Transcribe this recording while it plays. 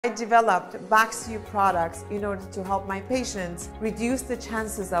I developed Bax-U products in order to help my patients reduce the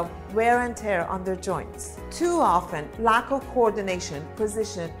chances of wear and tear on their joints. Too often, lack of coordination,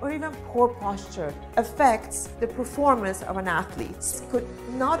 position, or even poor posture affects the performance of an athlete. This could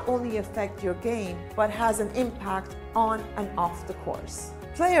not only affect your game, but has an impact on and off the course.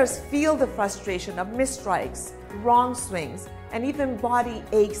 Players feel the frustration of missed strikes, wrong swings, and even body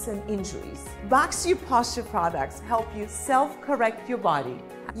aches and injuries. Bax-U Posture products help you self-correct your body.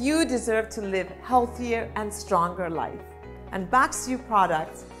 You deserve to live healthier and stronger life, and Bax-U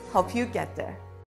products help you get there.